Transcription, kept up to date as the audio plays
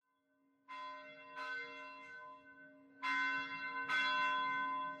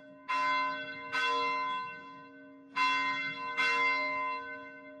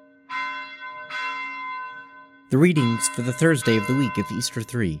The readings for the Thursday of the week of Easter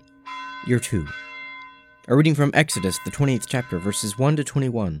 3, Year 2. A reading from Exodus, the 20th chapter, verses 1 to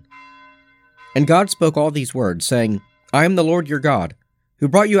 21. And God spoke all these words, saying, I am the Lord your God, who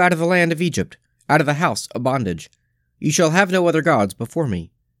brought you out of the land of Egypt, out of the house of bondage. You shall have no other gods before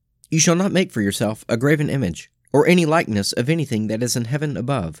me. You shall not make for yourself a graven image, or any likeness of anything that is in heaven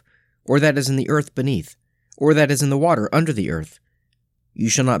above, or that is in the earth beneath, or that is in the water under the earth. You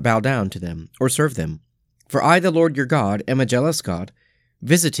shall not bow down to them, or serve them. For I, the Lord your God, am a jealous God,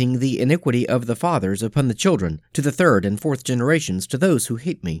 visiting the iniquity of the fathers upon the children, to the third and fourth generations, to those who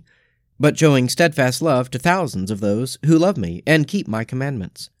hate me, but showing steadfast love to thousands of those who love me and keep my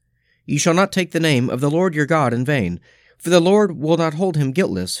commandments. You shall not take the name of the Lord your God in vain, for the Lord will not hold him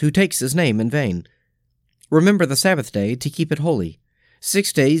guiltless who takes his name in vain. Remember the Sabbath day to keep it holy.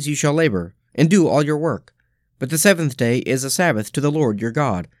 6 days you shall labor, and do all your work. But the seventh day is a Sabbath to the Lord your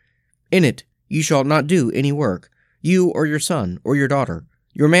God. In it you shall not do any work, you or your son or your daughter,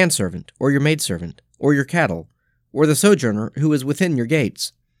 your manservant or your maidservant, or your cattle, or the sojourner who is within your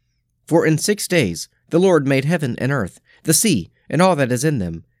gates. For in 6 days the Lord made heaven and earth, the sea, and all that is in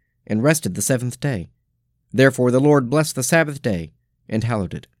them, and rested the seventh day. Therefore the Lord blessed the Sabbath day, and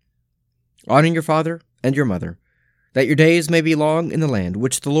hallowed it. Honor your father and your mother, that your days may be long in the land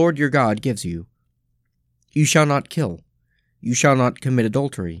which the Lord your God gives you. You shall not kill. You shall not commit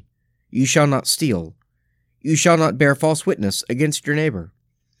adultery. You shall not steal. You shall not bear false witness against your neighbor.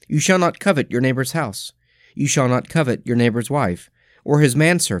 You shall not covet your neighbor's house. You shall not covet your neighbor's wife, or his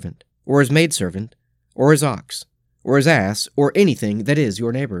manservant, or his maidservant, or his ox, or his ass, or anything that is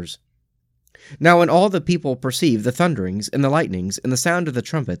your neighbor's. Now when all the people perceived the thunderings, and the lightnings, and the sound of the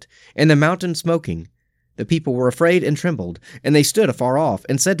trumpet, and the mountain smoking, the people were afraid and trembled, and they stood afar off,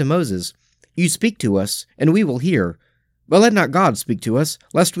 and said to Moses, You speak to us, and we will hear. But let not God speak to us,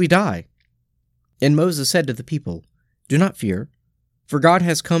 lest we die. And Moses said to the people, Do not fear, for God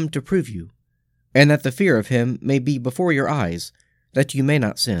has come to prove you, and that the fear of him may be before your eyes, that you may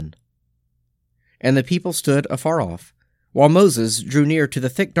not sin. And the people stood afar off, while Moses drew near to the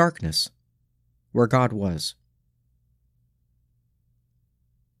thick darkness, where God was.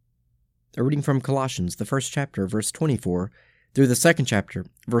 A reading from Colossians, the 1st chapter, verse 24, through the 2nd chapter,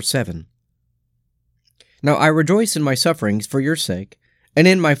 verse 7. Now I rejoice in my sufferings for your sake, and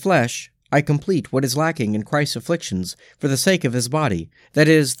in my flesh I complete what is lacking in Christ's afflictions for the sake of his body, that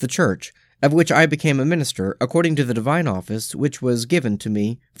is, the church, of which I became a minister according to the divine office which was given to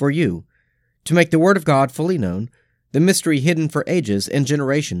me for you, to make the word of God fully known, the mystery hidden for ages and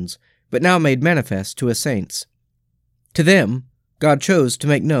generations, but now made manifest to his saints. To them God chose to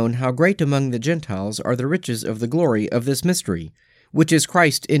make known how great among the Gentiles are the riches of the glory of this mystery, which is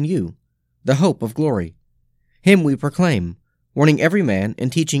Christ in you, the hope of glory. Him we proclaim, warning every man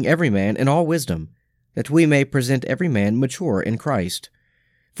and teaching every man in all wisdom, that we may present every man mature in Christ.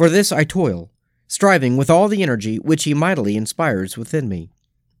 For this I toil, striving with all the energy which he mightily inspires within me.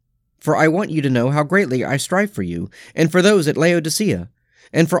 For I want you to know how greatly I strive for you, and for those at Laodicea,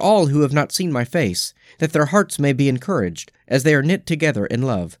 and for all who have not seen my face, that their hearts may be encouraged, as they are knit together in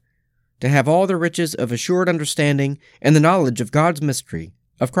love, to have all the riches of assured understanding and the knowledge of God's mystery,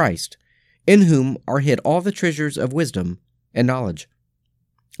 of Christ, in whom are hid all the treasures of wisdom and knowledge.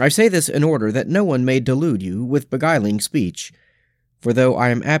 I say this in order that no one may delude you with beguiling speech. For though I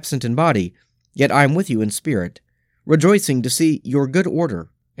am absent in body, yet I am with you in spirit, rejoicing to see your good order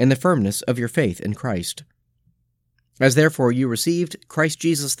and the firmness of your faith in Christ. As therefore you received Christ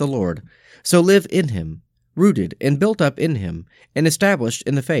Jesus the Lord, so live in him, rooted and built up in him, and established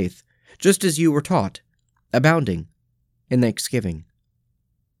in the faith, just as you were taught, abounding in thanksgiving.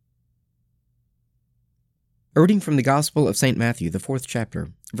 A reading from the Gospel of St. Matthew, the 4th chapter,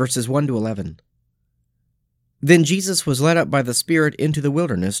 verses 1 to 11. Then Jesus was led up by the Spirit into the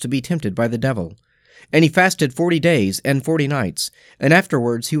wilderness to be tempted by the devil. And he fasted 40 days and 40 nights, and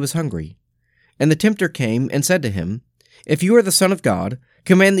afterwards he was hungry. And the tempter came and said to him, If you are the Son of God,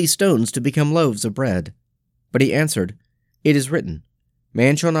 command these stones to become loaves of bread. But he answered, It is written,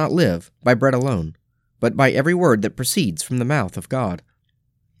 Man shall not live by bread alone, but by every word that proceeds from the mouth of God.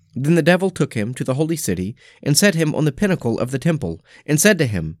 Then the devil took him to the holy city, and set him on the pinnacle of the temple, and said to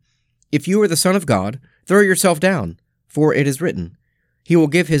him, If you are the Son of God, throw yourself down, for it is written, He will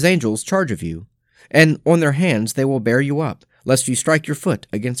give his angels charge of you, and on their hands they will bear you up, lest you strike your foot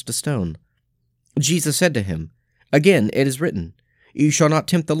against a stone. Jesus said to him, Again it is written, You shall not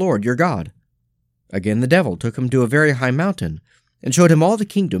tempt the Lord your God. Again the devil took him to a very high mountain, and showed him all the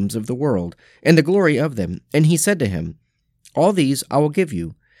kingdoms of the world, and the glory of them, and he said to him, All these I will give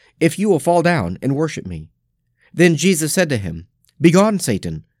you, if you will fall down and worship me. Then Jesus said to him, Begone,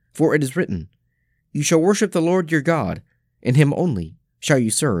 Satan, for it is written, You shall worship the Lord your God, and him only shall you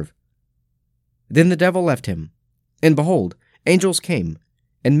serve." Then the devil left him, and behold, angels came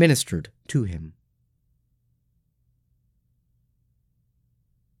and ministered to him.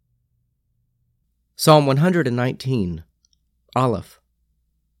 Psalm 119, Aleph.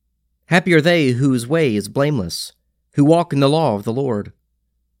 Happy are they whose way is blameless, who walk in the law of the Lord.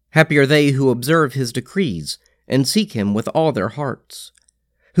 Happy are they who observe his decrees and seek him with all their hearts,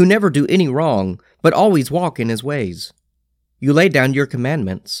 who never do any wrong, but always walk in his ways. You laid down your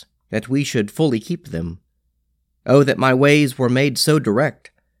commandments, that we should fully keep them. Oh, that my ways were made so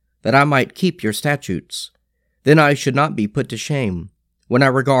direct, that I might keep your statutes. Then I should not be put to shame, when I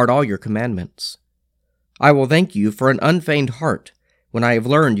regard all your commandments. I will thank you for an unfeigned heart, when I have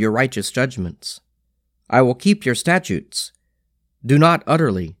learned your righteous judgments. I will keep your statutes. Do not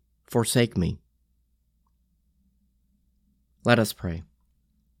utterly forsake me. Let us pray.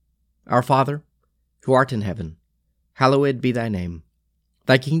 Our Father, who art in heaven, hallowed be thy name.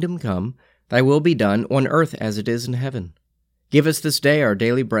 Thy kingdom come, thy will be done on earth as it is in heaven. Give us this day our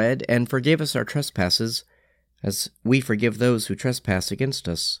daily bread, and forgive us our trespasses, as we forgive those who trespass against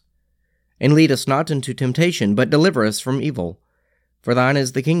us. And lead us not into temptation, but deliver us from evil. For thine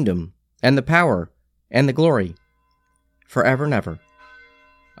is the kingdom, and the power, and the glory, forever and ever.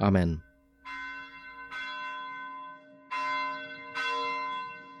 Amen.